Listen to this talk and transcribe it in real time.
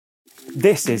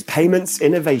This is Payments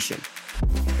Innovation.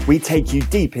 We take you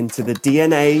deep into the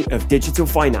DNA of digital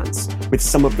finance with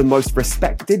some of the most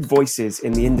respected voices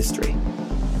in the industry.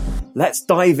 Let's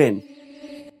dive in.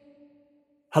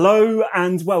 Hello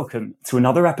and welcome to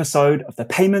another episode of the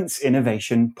Payments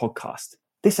Innovation podcast.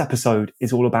 This episode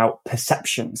is all about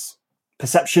perceptions.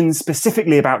 Perceptions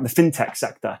specifically about the fintech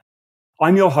sector.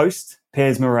 I'm your host,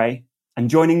 Piers Murray, and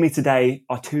joining me today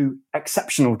are two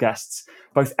exceptional guests,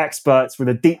 both experts with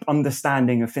a deep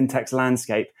understanding of fintech's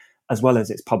landscape as well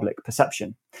as its public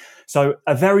perception. So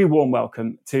a very warm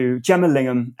welcome to Gemma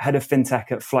Lingham, Head of Fintech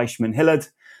at Fleischmann Hillard,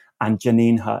 and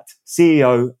Janine Hurt,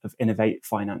 CEO of Innovate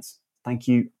Finance. Thank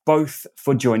you both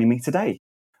for joining me today.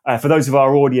 For those of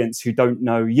our audience who don't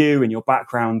know you and your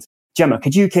background, Gemma,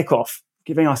 could you kick off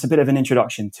giving us a bit of an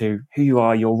introduction to who you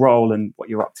are, your role, and what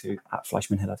you're up to at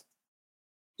Fleischmann Hillard?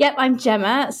 Yep, I'm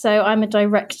Gemma. So I'm a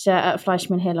director at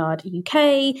Fleischmann Hillard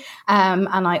UK,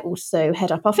 and I also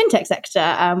head up our fintech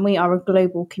sector. We are a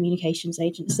global communications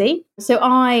agency. So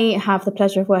I have the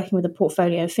pleasure of working with a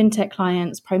portfolio of fintech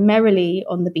clients, primarily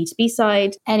on the B2B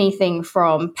side, anything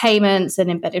from payments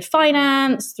and embedded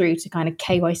finance through to kind of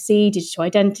KYC, digital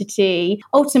identity,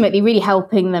 ultimately really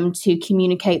helping them to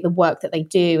communicate the work that they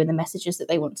do and the messages that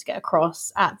they want to get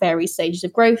across at various stages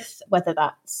of growth, whether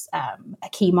that's a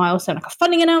key milestone like a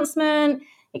funding announcement,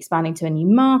 expanding to a new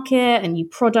market, a new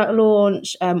product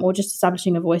launch, or just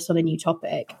establishing a voice on a new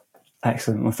topic.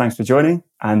 Excellent. Well, thanks for joining.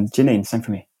 And Janine, same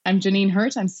for me. I'm Janine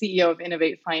Hurt. I'm CEO of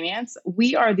Innovate Finance.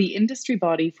 We are the industry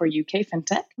body for UK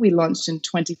Fintech. We launched in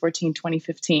 2014,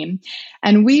 2015.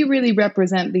 And we really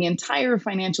represent the entire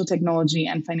financial technology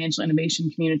and financial innovation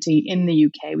community in the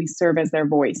UK. We serve as their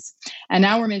voice. And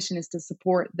our mission is to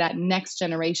support that next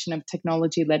generation of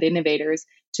technology-led innovators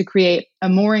to create a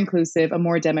more inclusive, a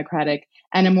more democratic,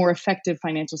 and a more effective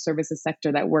financial services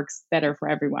sector that works better for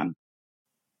everyone.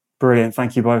 Brilliant.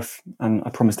 Thank you both. And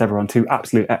I promised everyone two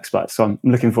absolute experts. So I'm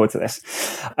looking forward to this.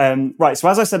 Right. So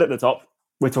as I said at the top,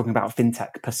 we're talking about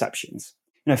fintech perceptions.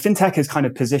 You know, fintech has kind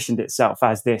of positioned itself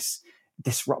as this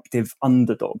disruptive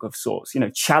underdog of sorts,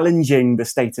 challenging the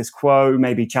status quo,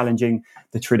 maybe challenging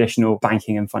the traditional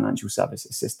banking and financial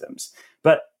services systems.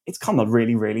 But it's come a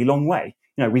really, really long way.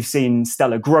 We've seen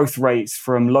stellar growth rates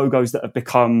from logos that have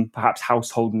become perhaps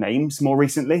household names more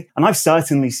recently. And I've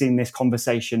certainly seen this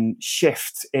conversation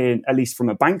shift in, at least from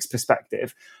a bank's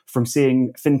perspective, from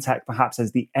seeing fintech perhaps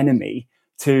as the enemy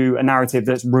to a narrative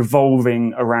that's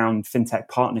revolving around fintech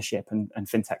partnership and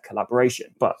fintech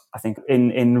collaboration. But I think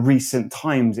in recent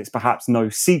times, it's perhaps no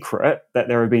secret that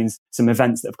there have been some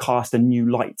events that have cast a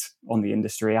new light on the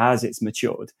industry as it's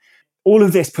matured. All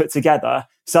of this put together,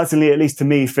 certainly at least to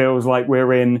me, feels like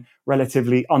we're in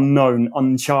relatively unknown,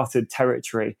 uncharted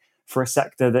territory for a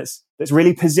sector that's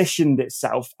really positioned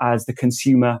itself as the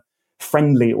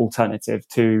consumer-friendly alternative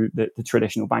to the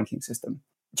traditional banking system.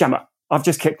 Gemma, I've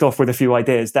just kicked off with a few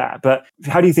ideas there, but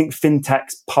how do you think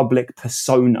fintech's public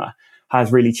persona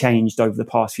has really changed over the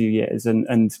past few years,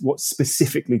 and what's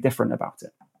specifically different about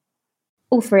it?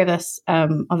 All three of us are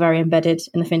very embedded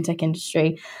in the fintech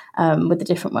industry with the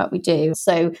different work we do.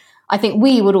 So I think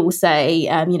we would all say,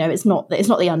 it's not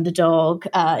the underdog,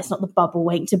 it's not the bubble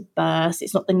waiting to burst,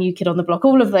 it's not the new kid on the block.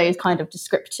 All of those kind of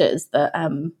descriptors that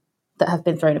have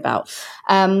been thrown about.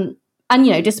 And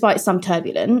despite some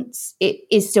turbulence, it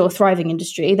is still a thriving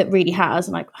industry that really has,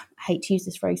 and I hate to use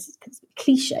this phrase because it's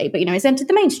cliche, but it's entered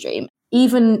the mainstream.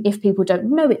 Even if people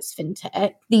don't know it's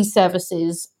fintech, these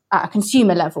services at a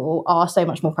consumer level are so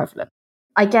much more prevalent.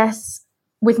 I guess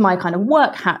with my kind of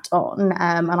work hat on,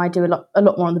 and I do a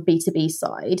lot more on the B2B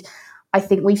side, I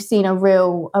think we've seen a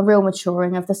real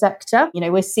maturing of the sector.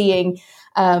 We're seeing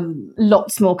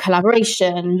lots more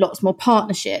collaboration, lots more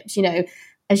partnerships. As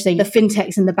you say, the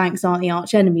fintechs and the banks aren't the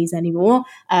arch enemies anymore.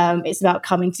 It's about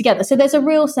coming together. So there's a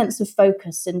real sense of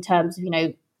focus in terms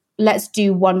of, let's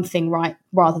do one thing right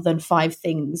rather than five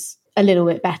things a little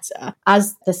bit better.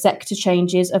 As the sector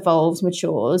changes, evolves,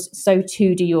 matures, so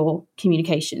too do your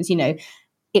communications.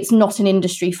 It's not an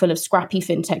industry full of scrappy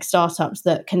fintech startups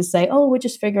that can say, oh, we're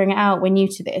just figuring it out, we're new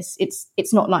to this.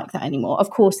 It's not like that anymore.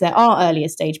 Of course, there are earlier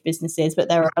stage businesses, but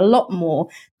there are a lot more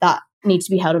that need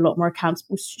to be held a lot more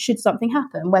accountable should something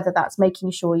happen, whether that's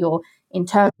making sure your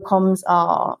internal comms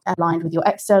are aligned with your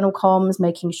external comms,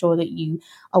 making sure that you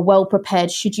are well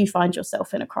prepared should you find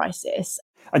yourself in a crisis.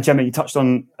 And Gemma, you touched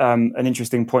on an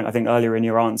interesting point, I think, earlier in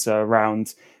your answer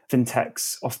around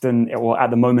fintechs often, or at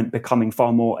the moment, becoming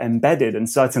far more embedded. And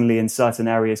certainly in certain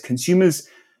areas, consumers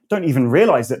don't even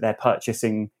realize that they're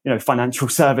purchasing, financial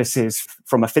services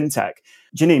from a fintech.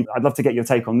 Janine, I'd love to get your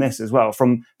take on this as well,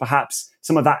 from perhaps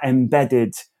some of that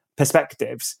embedded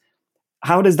perspectives.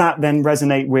 How does that then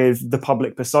resonate with the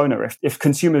public persona? If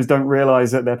consumers don't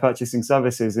realize that they're purchasing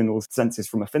services in all senses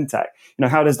from a fintech,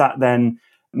 how does that then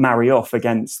marry off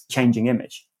against changing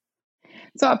image?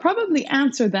 So I'll probably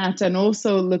answer that and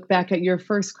also look back at your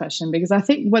first question, because I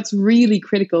think what's really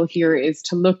critical here is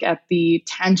to look at the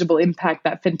tangible impact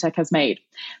that fintech has made.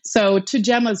 So to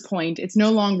Gemma's point, it's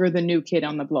no longer the new kid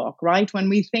on the block, right? When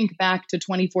we think back to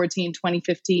 2014,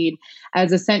 2015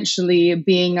 as essentially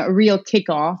being a real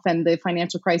kickoff, and the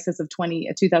financial crisis of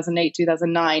 2008,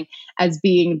 2009 as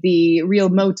being the real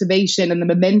motivation and the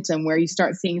momentum where you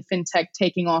start seeing fintech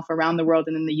taking off around the world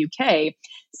and in the UK,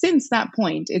 since that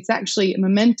point, it's actually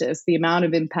momentous the amount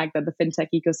of impact that the fintech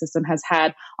ecosystem has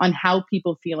had on how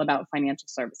people feel about financial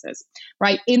services,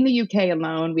 right? In the UK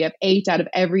alone, we have 8 out of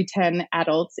every 10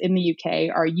 adults in the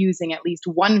UK are using at least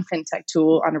one fintech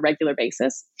tool on a regular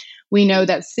basis. We know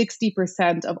that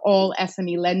 60% of all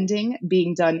SME lending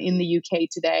being done in the UK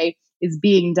today is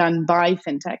being done by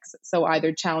fintechs, so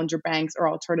either challenger banks or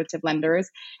alternative lenders.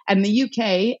 And the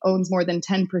UK owns more than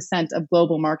 10% of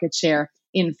global market share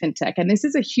in fintech. And this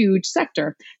is a huge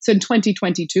sector. So in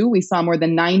 2022, we saw more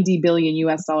than 90 billion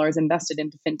US dollars invested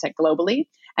into fintech globally.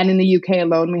 And in the UK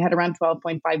alone, we had around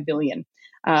 12.5 billion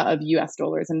of US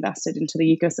dollars invested into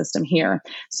the ecosystem here.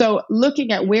 So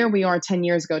looking at where we are 10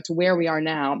 years ago to where we are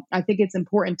now, I think it's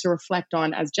important to reflect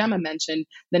on, as Gemma mentioned,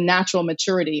 the natural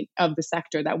maturity of the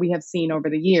sector that we have seen over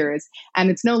the years. And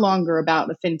it's no longer about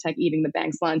the fintech eating the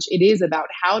bank's lunch. It is about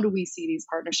how do we see these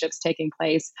partnerships taking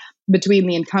place between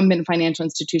the incumbent financial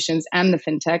institutions and the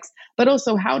fintechs, but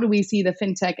also how do we see the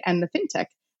fintech and the fintech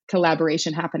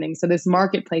collaboration happening. So this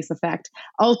marketplace effect,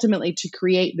 ultimately to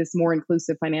create this more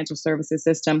inclusive financial services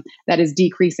system that is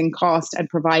decreasing cost and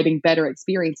providing better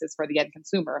experiences for the end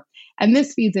consumer. And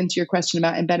this feeds into your question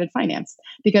about embedded finance,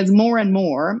 because more and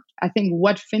more, I think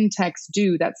what fintechs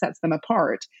do that sets them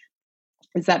apart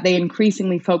is that they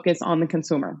increasingly focus on the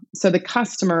consumer. So the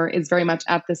customer is very much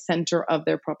at the center of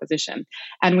their proposition.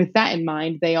 And with that in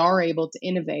mind, they are able to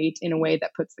innovate in a way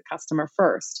that puts the customer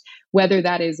first, whether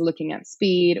that is looking at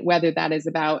speed, whether that is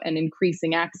about an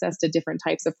increasing access to different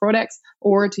types of products,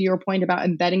 or to your point about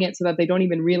embedding it so that they don't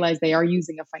even realize they are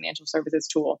using a financial services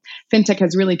tool. Fintech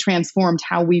has really transformed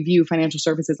how we view financial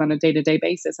services on a day-to-day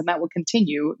basis, and that will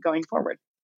continue going forward.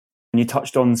 And you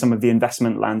touched on some of the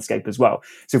investment landscape as well.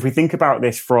 So if we think about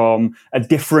this from a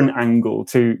different angle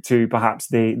to perhaps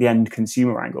the end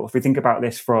consumer angle, if we think about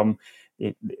this from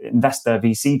the investor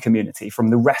VC community, from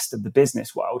the rest of the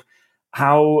business world,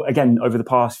 how, again, over the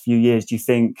past few years, do you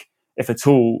think, if at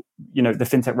all, the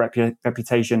fintech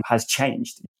reputation has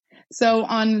changed? So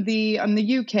on the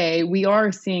UK, we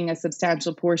are seeing a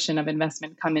substantial portion of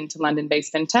investment come into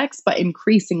London-based fintechs, but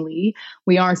increasingly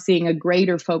we are seeing a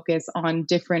greater focus on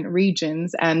different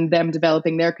regions and them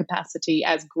developing their capacity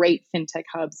as great fintech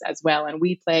hubs as well. And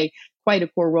we play quite a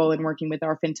core role in working with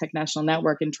our Fintech National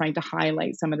Network and trying to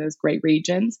highlight some of those great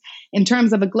regions. In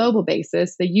terms of a global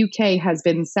basis, the UK has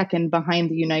been second behind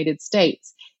the United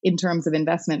States in terms of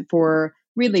investment for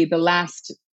really the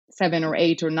last 7 or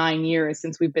 8 or 9 years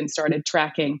since we've been started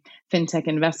tracking fintech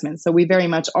investments. So we very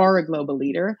much are a global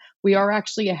leader. We are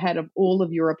actually ahead of all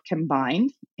of Europe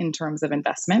combined in terms of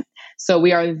investment. So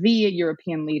we are the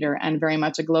European leader and very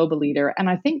much a global leader. And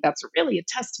I think that's really a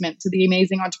testament to the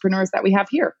amazing entrepreneurs that we have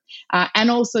here,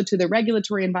 and also to the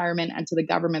regulatory environment and to the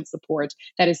government support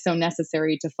that is so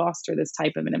necessary to foster this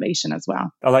type of innovation as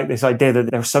well. I like this idea that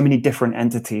there are so many different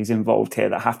entities involved here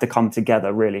that have to come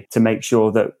together really to make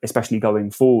sure that, especially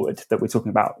going forward, that we're talking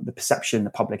about the perception, the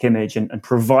public image, and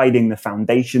providing the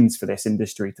foundations for this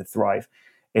industry to thrive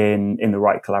in the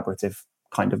right collaborative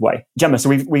kind of way. Gemma, so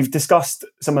we've discussed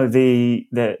some of the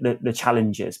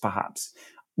challenges, perhaps,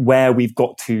 where we've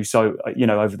got to, so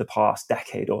over the past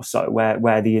decade or so,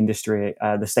 where the industry,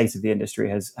 the state of the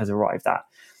industry has arrived at.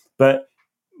 But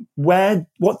what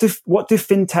do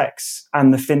fintechs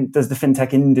and does the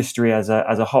fintech industry as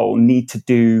a whole need to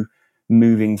do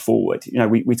moving forward?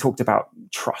 We talked about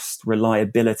trust,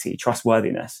 reliability,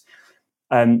 trustworthiness.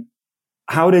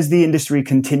 How does the industry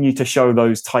continue to show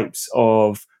those types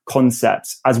of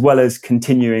concepts, as well as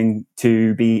continuing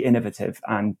to be innovative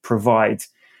and provide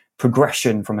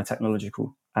progression from a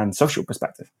technological and social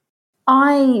perspective?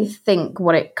 I think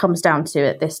what it comes down to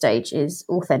at this stage is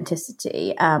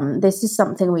authenticity. This is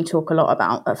something we talk a lot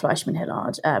about at Fleischmann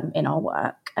Hillard in our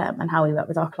work and how we work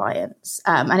with our clients.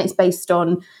 And it's based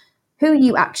on who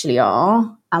you actually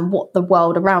are and what the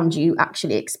world around you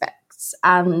actually expects.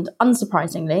 And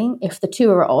unsurprisingly, if the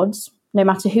two are at odds, no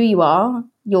matter who you are,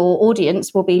 your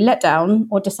audience will be let down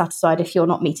or dissatisfied if you're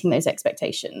not meeting those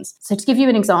expectations. So to give you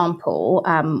an example,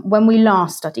 when we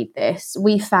last studied this,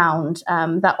 we found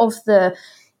that of the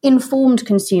informed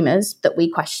consumers that we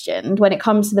questioned, when it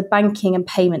comes to the banking and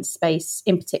payment space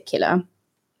in particular,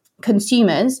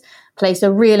 consumers place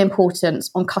a real importance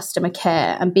on customer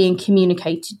care and being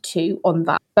communicated to on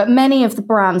that. But many of the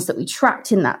brands that we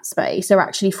tracked in that space are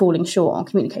actually falling short on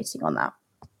communicating on that.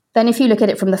 Then if you look at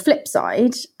it from the flip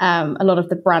side, a lot of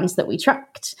the brands that we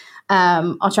tracked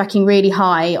are tracking really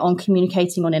high on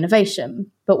communicating on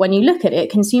innovation. But when you look at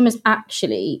it, consumers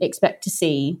actually expect to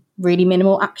see really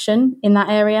minimal action in that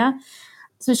area.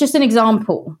 So it's just an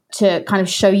example to kind of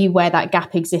show you where that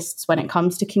gap exists when it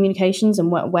comes to communications and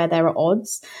where there are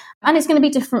odds. And it's going to be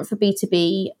different for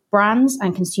B2B brands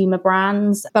and consumer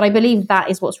brands. But I believe that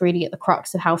is what's really at the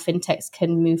crux of how fintechs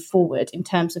can move forward in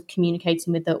terms of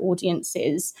communicating with their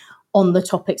audiences on the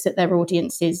topics that their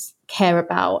audiences care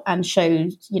about, and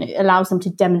allows them to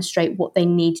demonstrate what they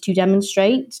need to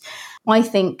demonstrate. I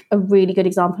think a really good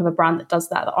example of a brand that does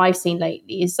that I've seen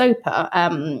lately is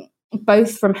Zopa.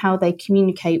 Both from how they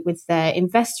communicate with their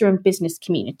investor and business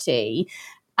community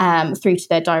through to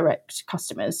their direct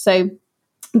customers. So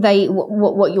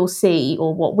what you'll see,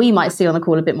 or what we might see on the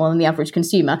call a bit more than the average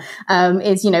consumer,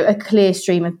 is a clear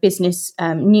stream of business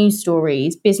news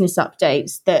stories, business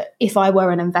updates that if I were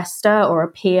an investor or a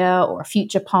peer or a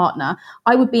future partner,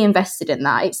 I would be invested in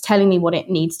that. It's telling me what it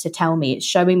needs to tell me. It's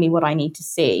showing me what I need to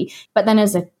see. But then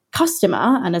as a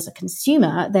customer and as a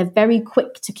consumer, they're very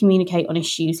quick to communicate on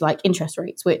issues like interest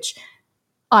rates, which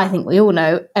I think we all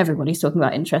know everybody's talking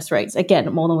about interest rates, again,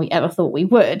 more than we ever thought we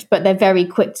would, but they're very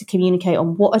quick to communicate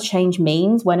on what a change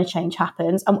means, when a change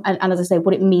happens, and as I say,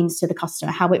 what it means to the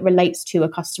customer, how it relates to a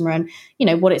customer, and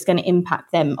what it's going to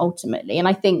impact them ultimately. And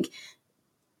I think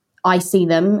I see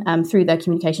them through their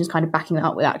communications kind of backing that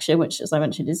up with action, which, as I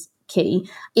mentioned, is key.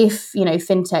 If,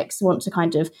 fintechs want to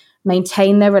kind of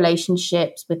maintain their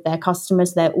relationships with their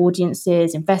customers, their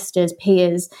audiences, investors,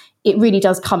 peers, it really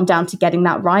does come down to getting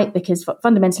that right, because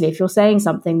fundamentally, if you're saying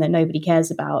something that nobody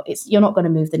cares about, you're not going to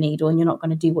move the needle and you're not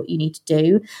going to do what you need to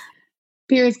do.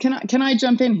 Piers, can I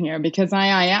jump in here? Because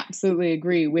I absolutely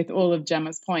agree with all of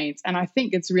Gemma's points. And I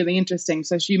think it's really interesting.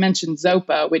 So she mentioned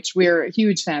Zopa, which we're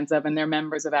huge fans of, and they're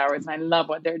members of ours. And I love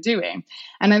what they're doing.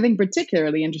 And I think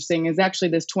particularly interesting is actually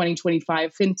this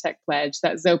 2025 FinTech Pledge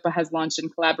that Zopa has launched in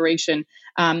collaboration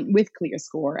with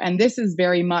ClearScore. And this is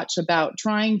very much about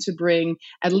trying to bring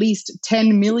at least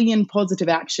 10 million positive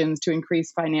actions to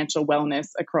increase financial wellness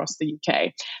across the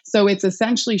UK. So it's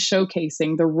essentially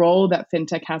showcasing the role that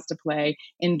FinTech has to play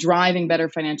in driving better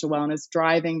financial wellness,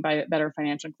 driving better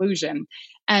financial inclusion.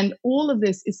 And all of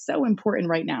this is so important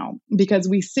right now because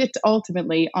we sit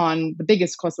ultimately on the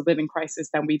biggest cost of living crisis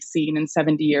that we've seen in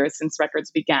 70 years since records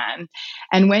began.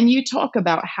 And when you talk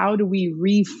about how do we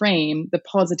reframe the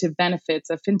positive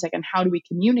benefits of fintech and how do we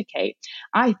communicate,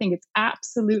 I think it's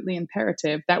absolutely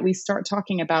imperative that we start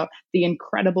talking about the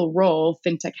incredible role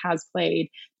fintech has played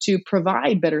to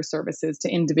provide better services to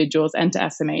individuals and to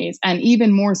SMEs. And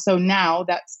even more so now,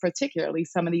 that's particularly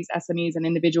some of these SMEs and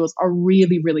individuals are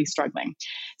really, really struggling.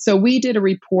 So we did a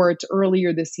report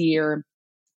earlier this year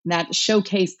that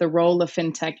showcased the role of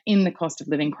fintech in the cost of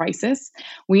living crisis.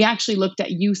 We actually looked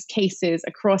at use cases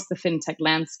across the fintech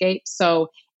landscape. So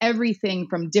everything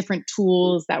from different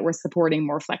tools that were supporting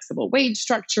more flexible wage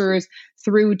structures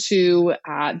through to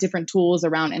different tools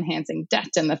around enhancing debt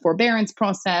and the forbearance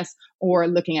process, or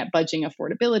looking at budgeting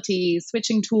affordability,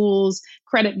 switching tools,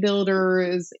 credit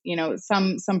builders.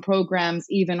 Some programs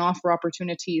even offer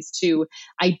opportunities to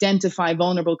identify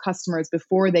vulnerable customers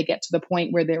before they get to the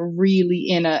point where they're really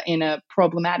in a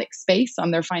problematic space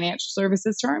on their financial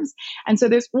services terms. And so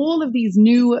there's all of these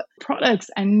new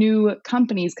products and new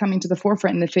companies coming to the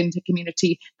forefront in the fintech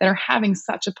community that are having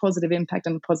such a positive impact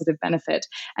and a positive benefit.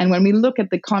 And when we look at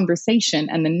the conversation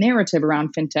and the narrative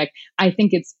around fintech, I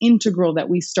think it's integral that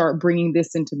we start bringing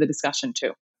this into the discussion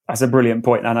too. That's a brilliant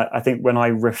point. And I think when I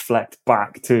reflect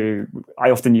back to,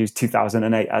 I often use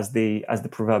 2008 as the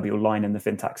proverbial line in the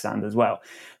fintech sand as well.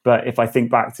 But if I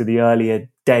think back to the earlier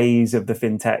days of the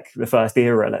fintech, the first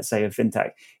era, let's say, of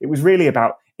fintech, it was really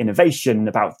about innovation,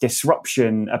 about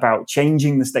disruption, about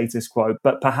changing the status quo,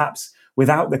 but perhaps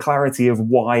without the clarity of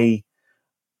why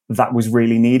that was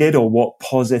really needed or what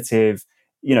positive,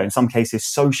 in some cases,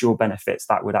 social benefits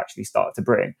that would actually start to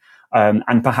bring.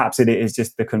 And perhaps it is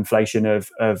just the conflation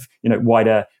of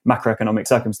wider macroeconomic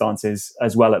circumstances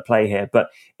as well at play here. But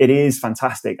it is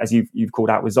fantastic, as you've called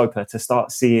out with Zopa, to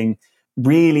start seeing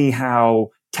really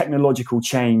how technological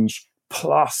change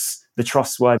plus the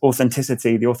trust word,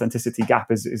 authenticity. The authenticity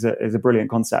gap is a brilliant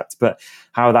concept, but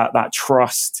how that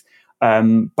trust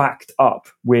backed up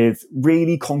with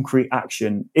really concrete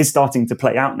action is starting to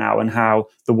play out now, and how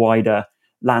the wider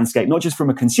landscape, not just from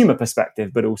a consumer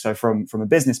perspective, but also from a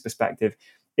business perspective,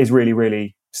 is really,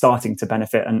 really starting to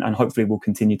benefit, and hopefully will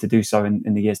continue to do so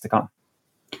in the years to come.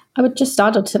 I would just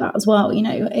add to that as well.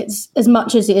 It's as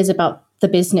much as it is about the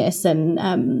business, and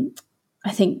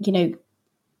I think,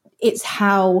 it's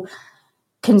how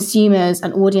consumers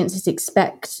and audiences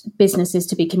expect businesses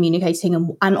to be communicating,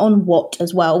 and on what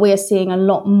as well. We are seeing a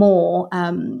lot more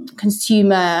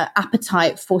consumer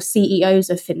appetite for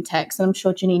CEOs of fintechs. And I'm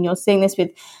sure, Janine, you're seeing this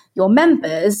with your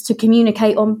members, to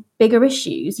communicate on bigger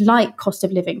issues like cost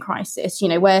of living crisis,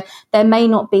 where there may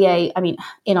not be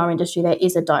in our industry, there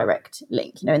is a direct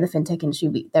link. In the fintech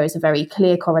industry, there is a very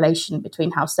clear correlation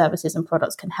between how services and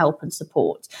products can help and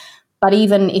support. But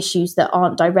even issues that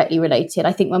aren't directly related,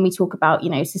 I think when we talk about,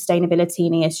 sustainability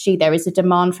and ESG, there is a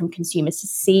demand from consumers to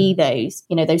see those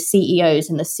CEOs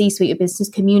and the C-suite of business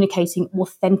communicating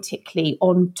authentically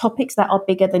on topics that are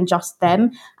bigger than just them.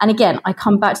 And again, I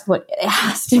come back to what it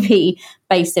has to be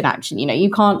based in action. You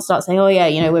can't start saying, oh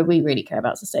yeah, we really care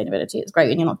about sustainability, it's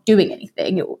great, and you're not doing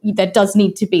anything. There does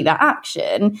need to be that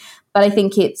action. But I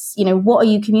think it's, what are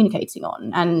you communicating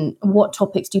on, and what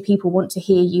topics do people want to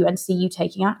hear you and see you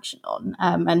taking action on?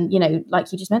 And, like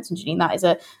you just mentioned, Janine, that is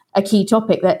a key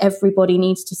topic that everybody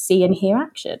needs to see and hear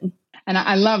action. And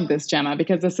I love this, Gemma,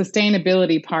 because the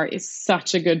sustainability part is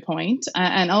such a good point.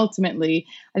 And ultimately,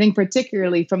 I think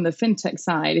particularly from the fintech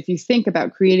side, if you think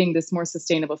about creating this more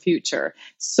sustainable future,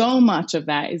 so much of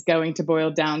that is going to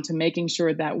boil down to making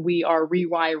sure that we are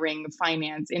rewiring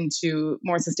finance into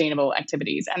more sustainable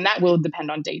activities. And that will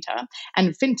depend on data.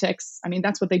 And fintechs,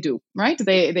 that's what they do, right?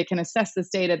 They can assess this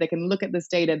data, they can look at this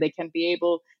data, they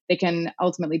can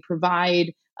ultimately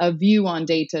provide a view on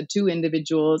data to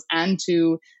individuals and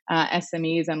to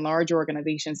SMEs and large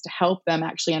organizations to help them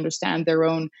actually understand their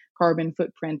own carbon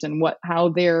footprint and how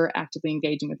they're actively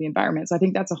engaging with the environment. So I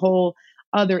think that's a whole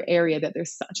other area that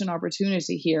there's such an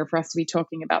opportunity here for us to be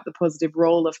talking about the positive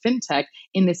role of fintech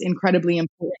in this incredibly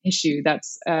important issue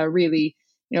that's really,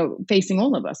 facing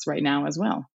all of us right now as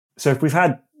well. So if we've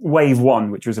had wave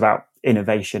one, which was about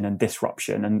innovation and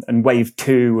disruption, and wave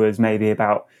two was maybe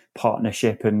about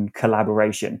partnership and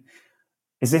collaboration,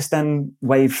 is this then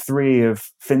wave three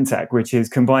of fintech, which is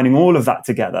combining all of that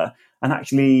together and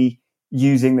actually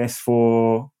using this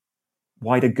for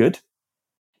wider good?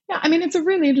 Yeah, it's a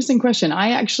really interesting question.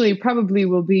 I actually probably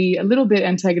will be a little bit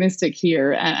antagonistic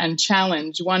here and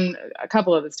challenge a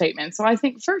couple of the statements. So I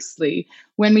think, firstly,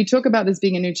 when we talk about this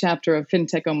being a new chapter of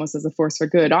fintech almost as a force for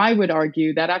good, I would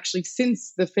argue that actually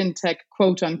since the fintech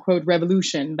quote unquote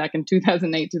revolution back in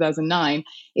 2008, 2009,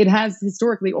 it has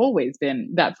historically always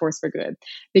been that force for good,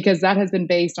 because that has been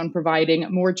based on providing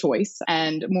more choice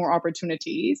and more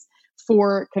opportunities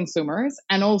for consumers,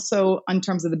 and also in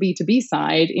terms of the B2B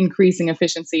side, increasing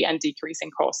efficiency and decreasing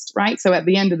cost, right? So at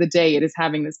the end of the day, it is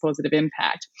having this positive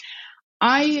impact.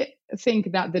 I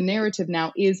think that the narrative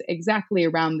now is exactly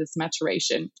around this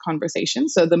maturation conversation.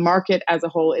 So the market as a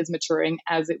whole is maturing,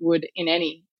 as it would in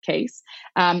any case.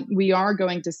 We are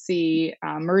going to see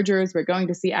mergers, we're going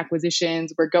to see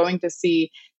acquisitions, we're going to see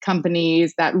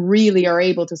companies that really are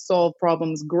able to solve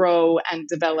problems, grow and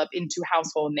develop into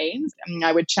household names.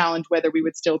 I would challenge whether we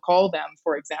would still call them,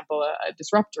 for example, a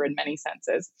disruptor in many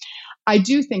senses. I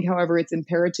do think, however, it's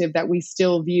imperative that we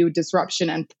still view disruption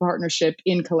and partnership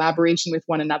in collaboration with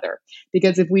one another.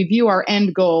 Because if we view our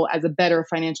end goal as a better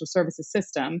financial services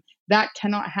system, that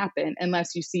cannot happen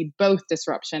unless you see both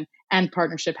disruption and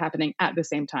partnership happening at the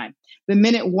same time. The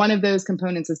minute one of those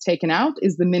components is taken out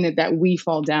is the minute that we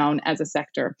fall down as a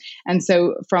sector. And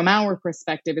so from our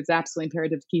perspective, it's absolutely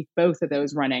imperative to keep both of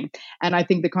those running. And I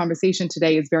think the conversation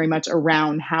today is very much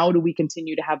around how do we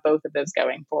continue to have both of those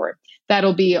going forward.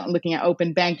 That'll be looking at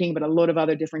open banking, but a lot of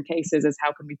other different cases is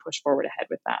how can we push forward ahead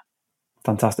with that.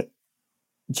 Fantastic.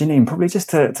 Janine, probably just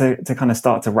to kind of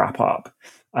start to wrap up,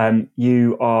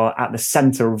 you are at the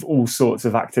center of all sorts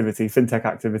of activity, fintech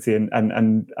activity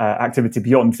and activity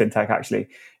beyond fintech, actually,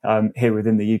 here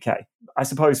within the UK. I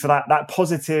suppose for that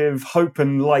positive hope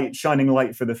and light, shining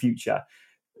light for the future,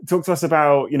 talk to us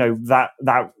about,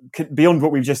 that beyond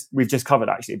what we've just covered,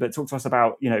 actually, but talk to us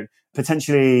about,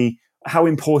 potentially how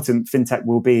important fintech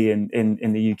will be in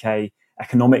the UK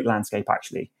economic landscape,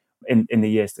 actually, in the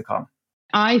years to come.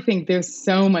 I think there's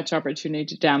so much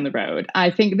opportunity down the road.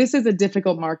 I think this is a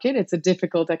difficult market. It's a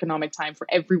difficult economic time for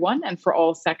everyone and for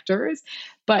all sectors.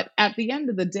 But at the end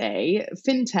of the day,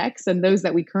 fintechs and those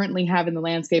that we currently have in the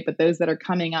landscape, but those that are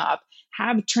coming up,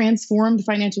 have transformed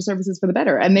financial services for the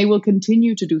better, and they will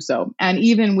continue to do so. And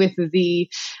even with the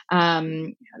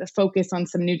focus on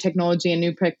some new technology and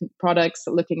new products,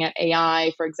 looking at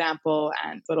AI, for example,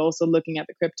 but also looking at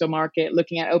the crypto market,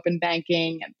 looking at open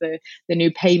banking, and the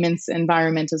new payments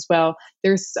environment as well,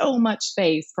 there's so much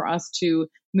space for us to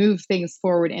move things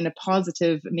forward in a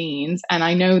positive means. And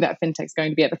I know that fintech's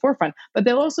going to be at the forefront, but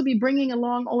they'll also be bringing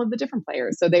along all of the different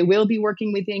players. So they will be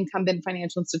working with the incumbent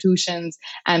financial institutions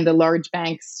and the large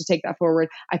banks to take that forward.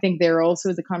 I think there also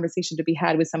is a conversation to be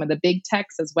had with some of the big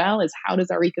techs as well, as how does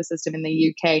our ecosystem in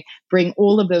the UK bring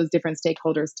all of those different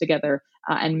stakeholders together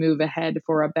and move ahead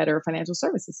for a better financial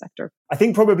services sector. I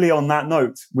think probably on that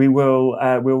note,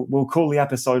 we'll call the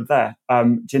episode there.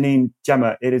 Janine,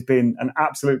 Gemma, it has been an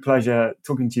absolute pleasure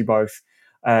talking to you both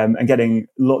and getting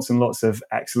lots and lots of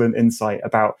excellent insight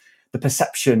about the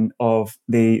perception of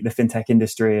the fintech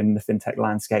industry and the fintech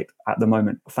landscape at the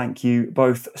moment. Thank you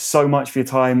both so much for your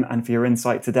time and for your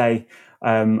insight today.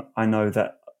 I know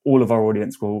that all of our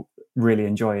audience will really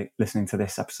enjoy listening to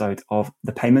this episode of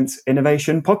the Payments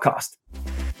Innovation Podcast.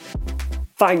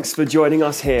 Thanks for joining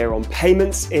us here on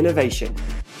Payments Innovation.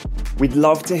 We'd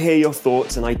love to hear your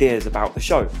thoughts and ideas about the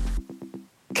show.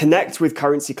 Connect with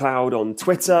Currency Cloud on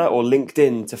Twitter or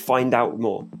LinkedIn to find out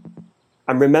more.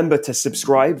 And remember to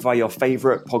subscribe via your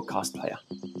favorite podcast player.